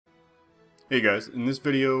Hey guys, in this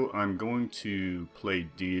video I'm going to play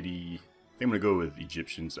Deity. I'm going to go with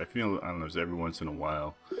Egyptians. I don't know, every once in a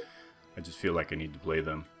while I just feel like I need to play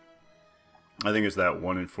them. I think it's that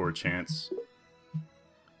 1 in 4 chance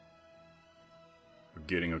of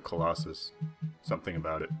getting a Colossus. Something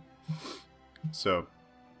about it. So,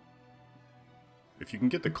 if you can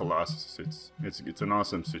get the Colossus, it's an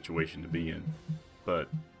awesome situation to be in. But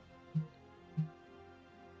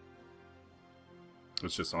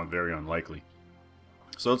it's just very unlikely.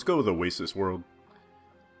 So let's go with Oasis world.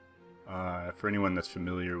 For anyone that's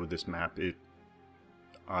familiar with this map,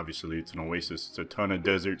 obviously it's an oasis. It's a ton of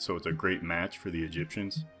desert, so it's a great match for the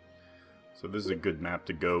Egyptians. So this is a good map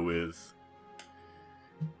to go with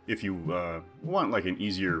if you want like an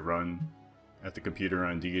easier run at the computer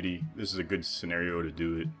on Deity. This is a good scenario to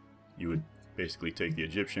do it. You would basically take the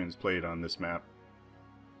Egyptians, play it on this map.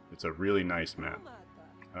 It's a really nice map.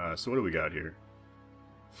 So what do we got here?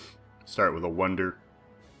 Start with a wonder.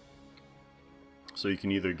 So you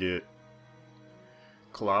can either get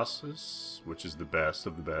Colossus, which is the best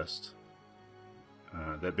of the best.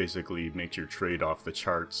 That basically makes your trade off the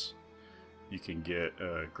charts. You can get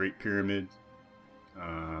a Great Pyramid,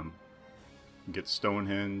 get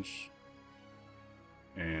Stonehenge,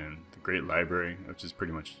 and the Great Library, which is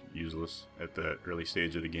pretty much useless at that early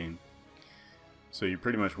stage of the game. So you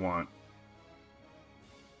pretty much want...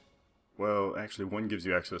 Well, actually, one gives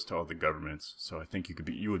you access to all the governments, so I think you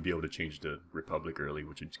would be able to change to Republic early,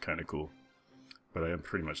 which is kind of cool. But I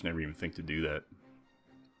pretty much never even think to do that.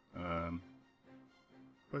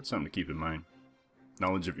 But it's something to keep in mind.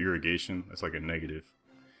 Knowledge of irrigation, that's like a negative,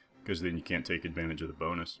 because then you can't take advantage of the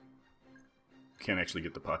bonus. You can't actually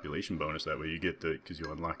get the population bonus that way. You get the, because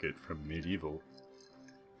you unlock it from medieval.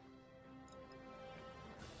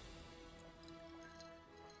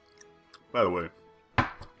 By the way,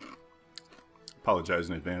 apologize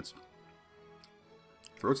in advance.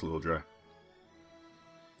 Throat's a little dry.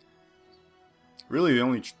 Really, the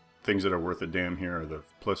only things that are worth a damn here are the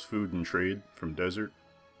plus food and trade from desert.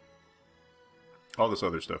 All this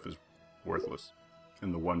other stuff is worthless.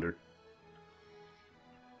 And the wonder.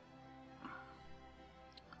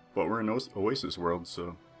 But we're in Oasis world,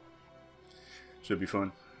 so should be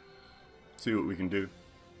fun. See what we can do.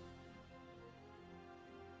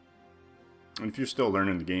 And if you're still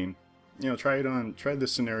learning the game, you know, try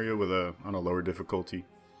this scenario with on a lower difficulty.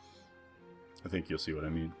 I think you'll see what I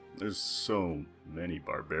mean. There's so many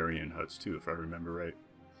barbarian huts too, if I remember right.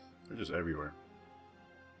 They're just everywhere.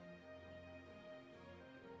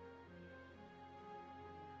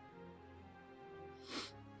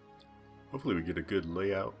 Hopefully we get a good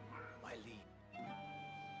layout.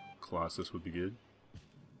 Colossus would be good.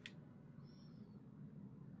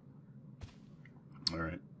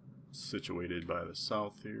 Alright. Situated by the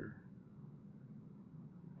south here.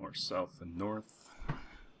 Or south and north.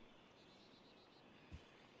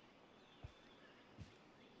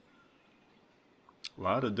 A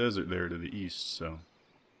lot of desert there to the east, so.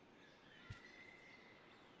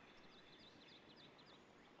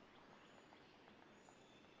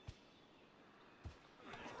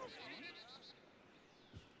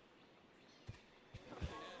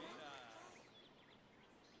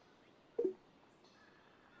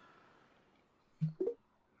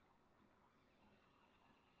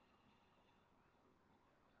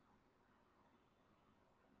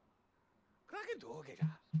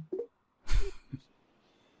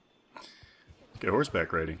 Get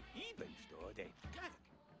horseback riding.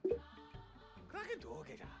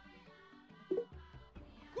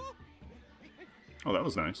 Oh, that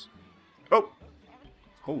was nice. Oh!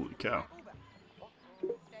 Holy cow.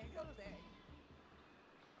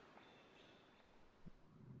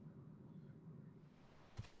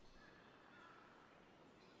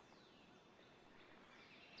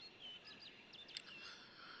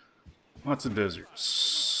 Lots of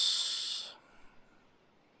deserts.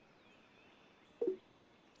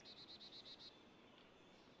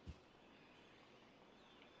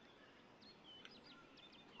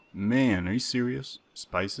 Man, are you serious?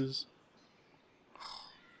 Spices?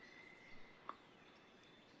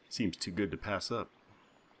 Seems too good to pass up.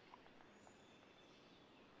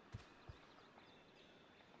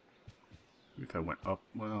 If I went up,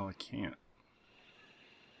 well, I can't.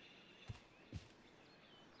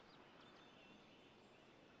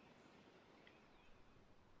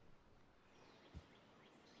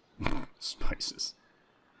 Spices.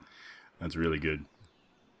 That's really good.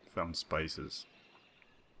 Found spices.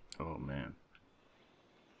 Oh man.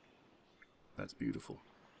 That's beautiful.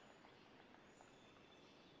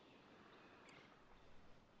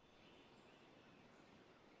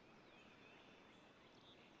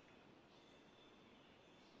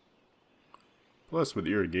 Plus, with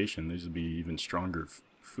irrigation, these would be even stronger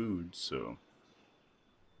food, so...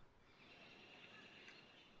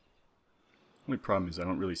 Only problem is I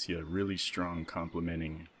don't really see a really strong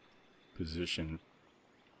complementing position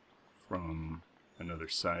from another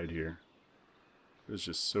side here. It's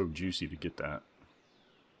just so juicy to get that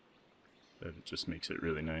it just makes it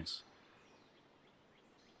really nice.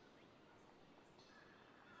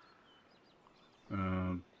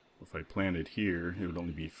 If I planted here, it would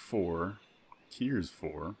only be 4. Here's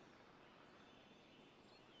 4.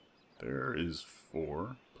 There is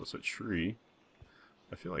 4, plus a tree.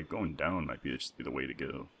 I feel like going down might just be the way to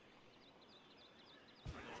go.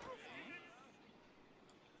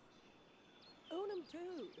 Unum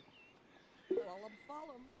too.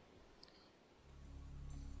 Follow.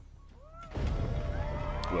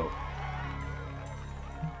 Well,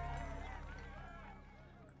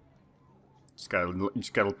 you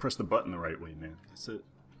just gotta press the button the right way, man. That's it.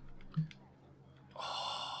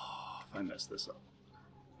 Oh, if I mess this up.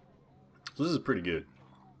 So this is pretty good.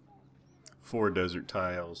 4 desert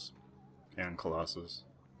tiles and Colossus.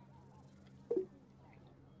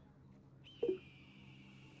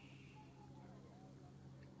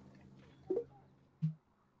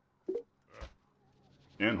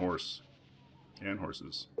 And horse. And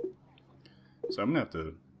horses. So I'm gonna have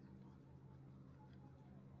to...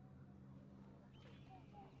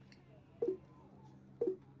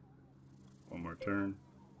 One more turn.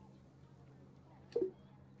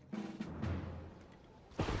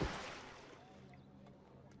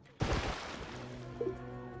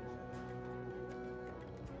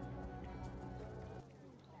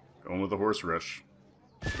 Going with a horse rush.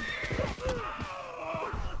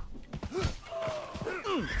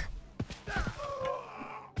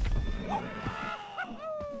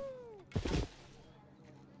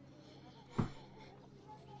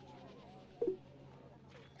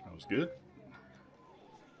 That was good.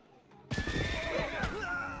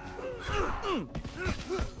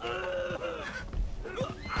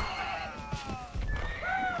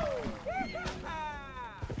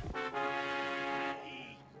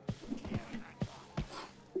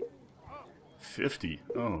 $50.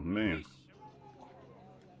 Oh man.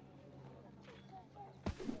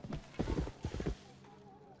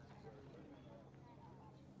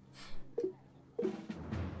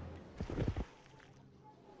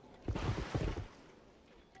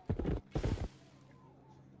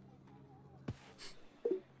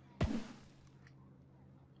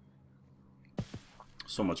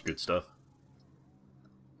 So much good stuff.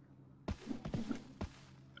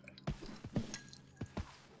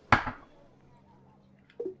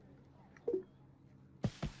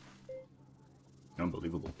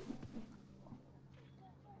 Unbelievable.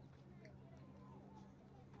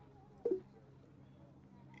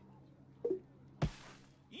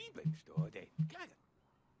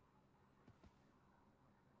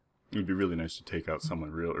 It would be really nice to take out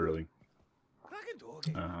someone real early.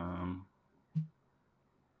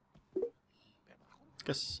 I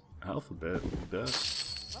guess alphabet would be best.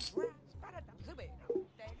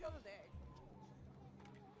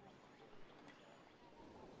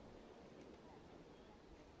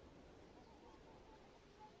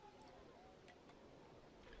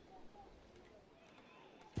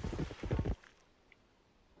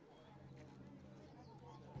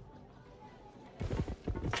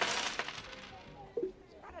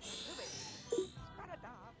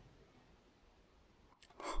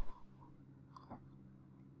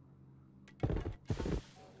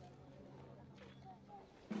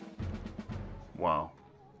 Wow.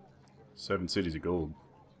 7 cities of gold.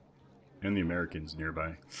 And the Americans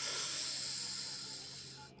nearby.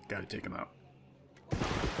 Gotta take them out.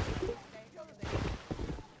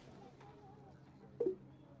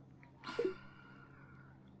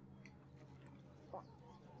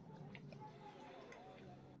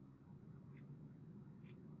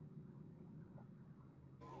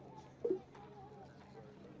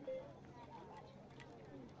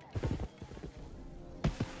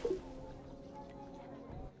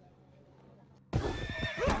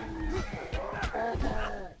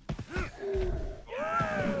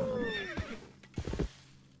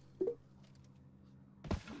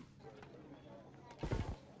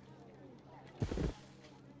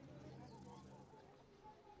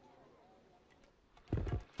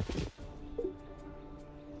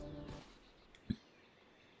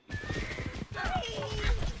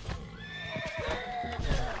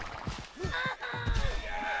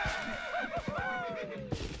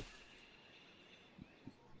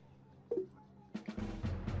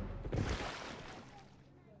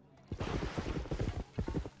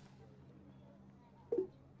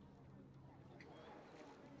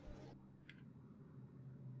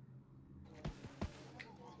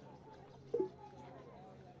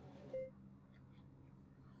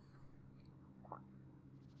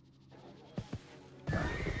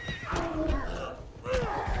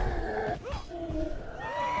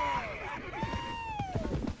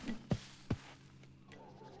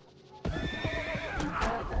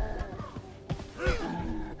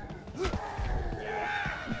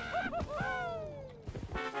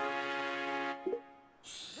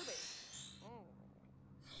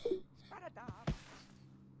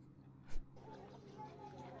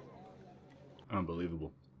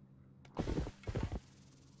 Unbelievable.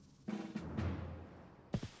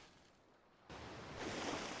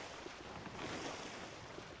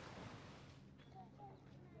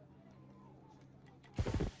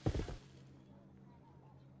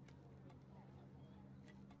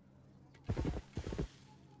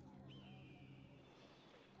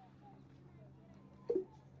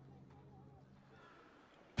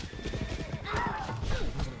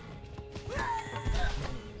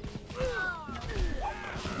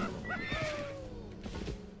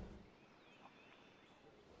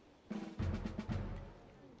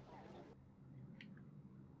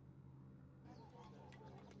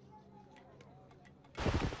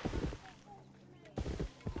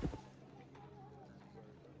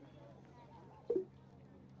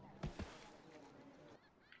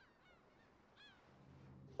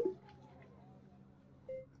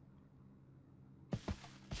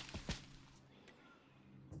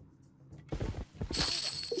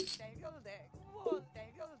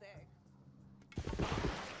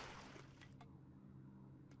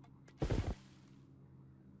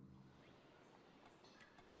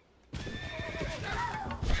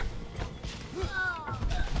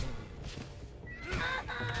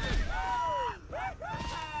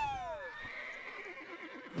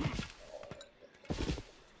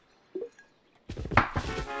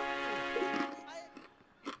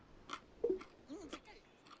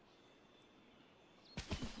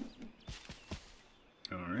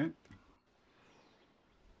 Alright.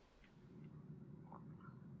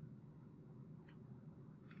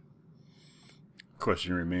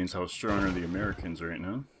 Question remains, how strong are the Americans right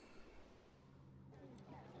now?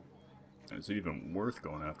 Is it even worth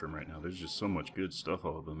going after them right now? There's just so much good stuff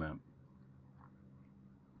all over the map.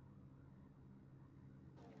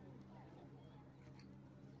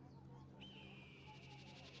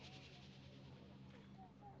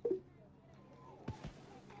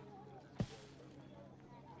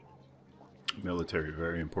 Military,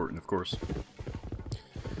 very important, of course.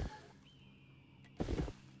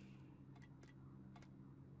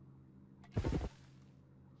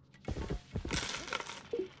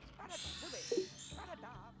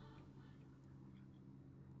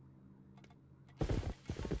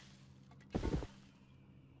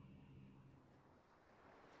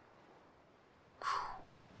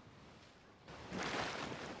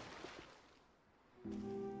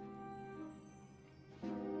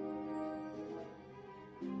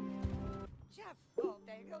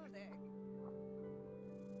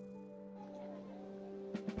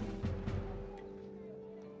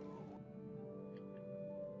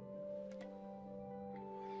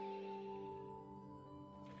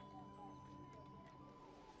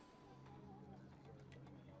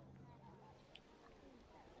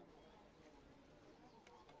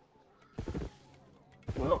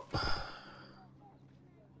 Well,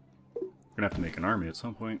 gonna have to make an army at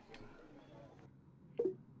some point.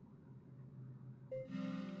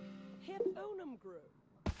 Hip Onum grew.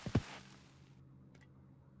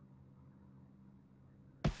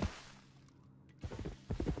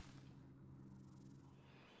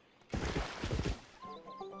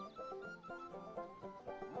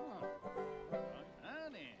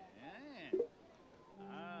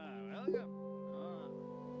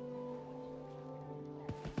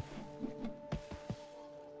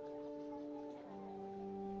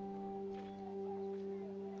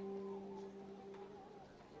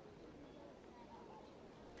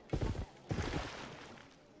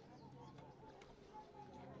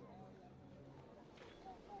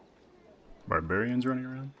 Barbarians running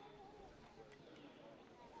around?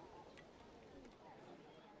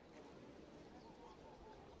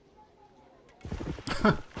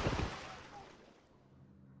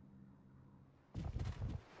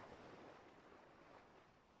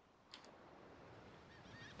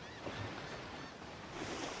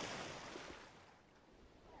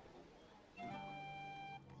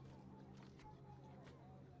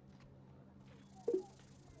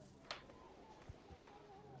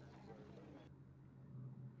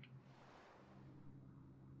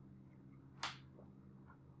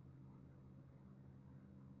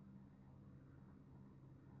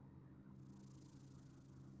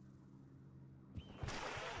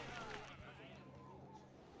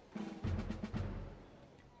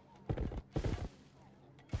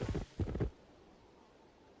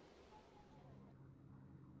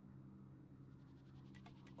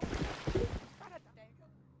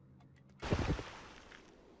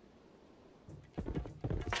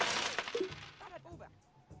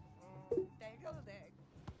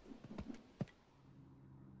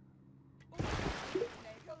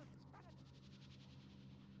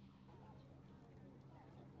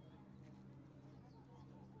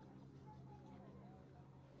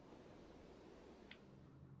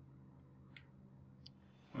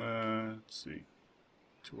 see.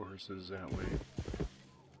 2 horses that way.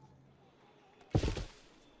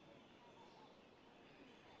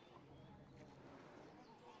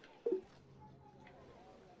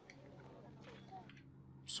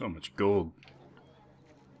 So much gold.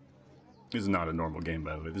 This is not a normal game,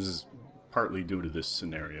 by the way. This is partly due to this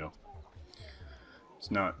scenario. It's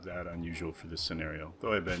not that unusual for this scenario,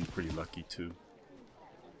 though I've been pretty lucky too.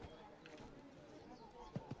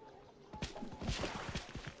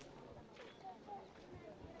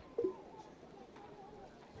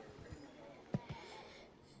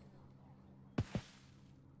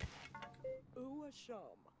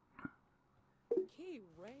 Key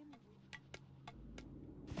Ren.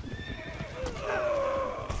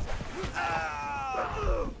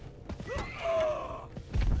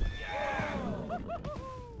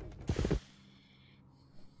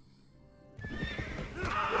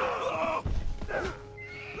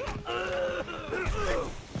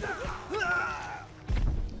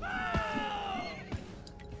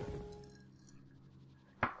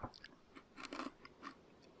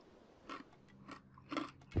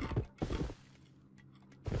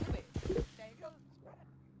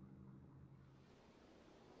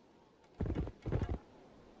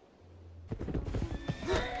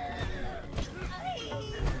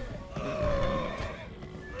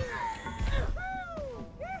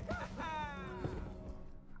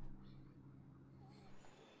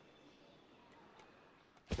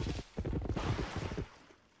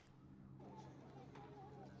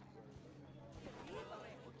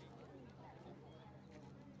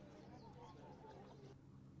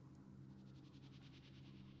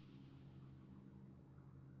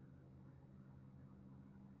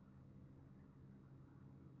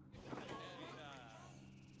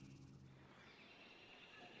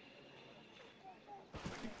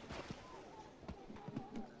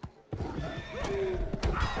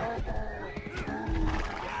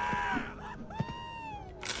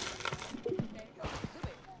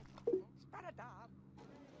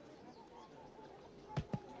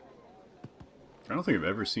 I don't think I've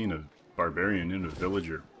ever seen a barbarian in a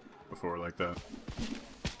villager before like that.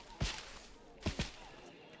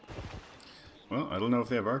 Well, I don't know if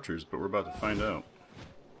they have archers, but we're about to find out.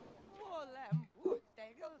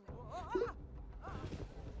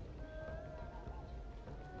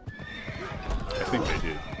 I think they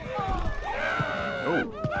did.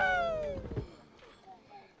 Oh!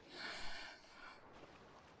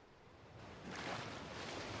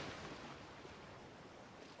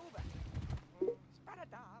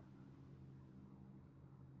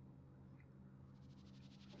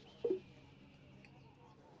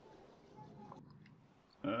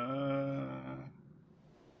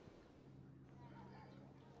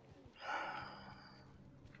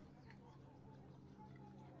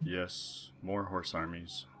 Yes, more horse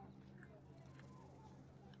armies.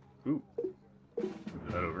 Ooh, move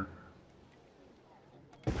that over.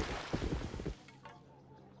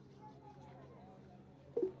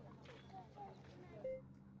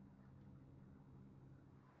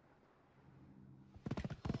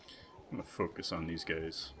 I'm gonna focus on these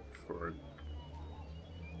guys for.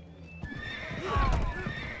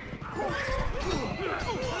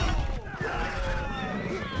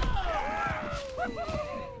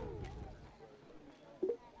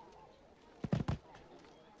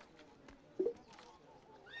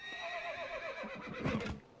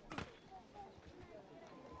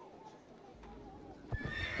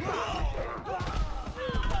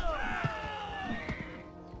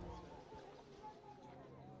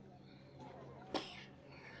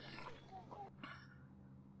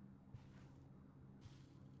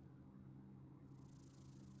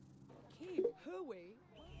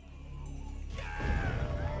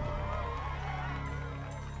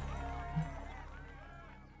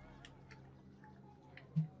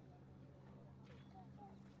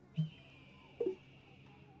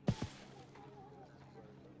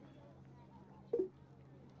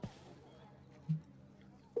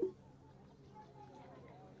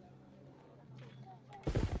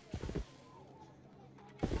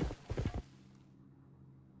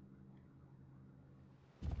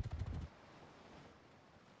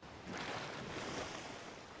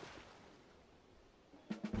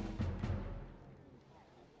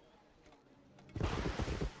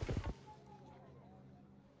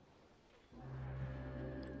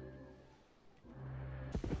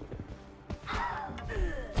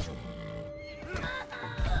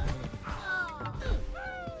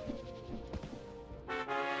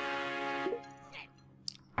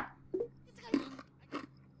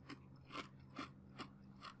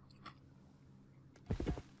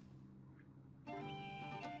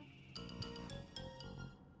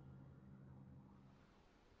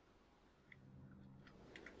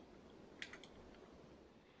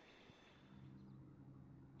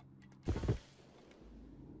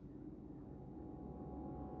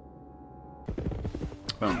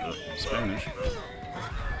 Found the Spanish.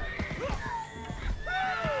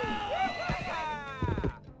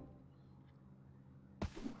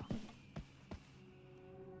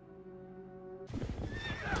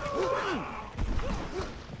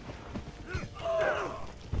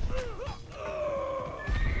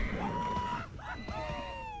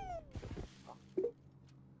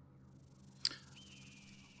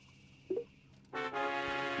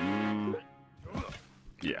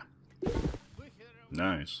 Yeah.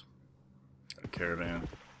 Nice. Got a caravan.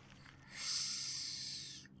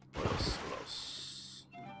 What else? What else?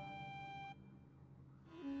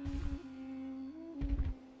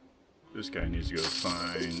 This guy needs to go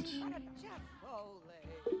find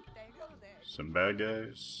some bad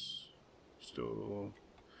guys. Still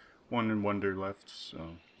one in Wonder left, so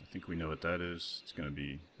I think we know what that is. It's gonna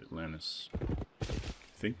be Atlantis. I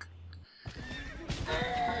think.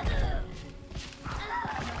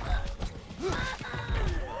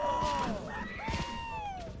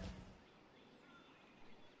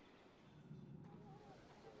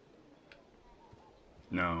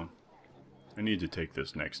 No. I need to take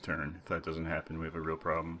this next turn. If that doesn't happen, we have a real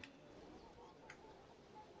problem.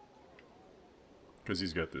 Because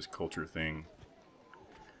he's got this culture thing.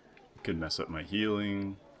 It could mess up my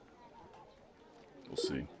healing. We'll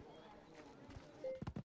see.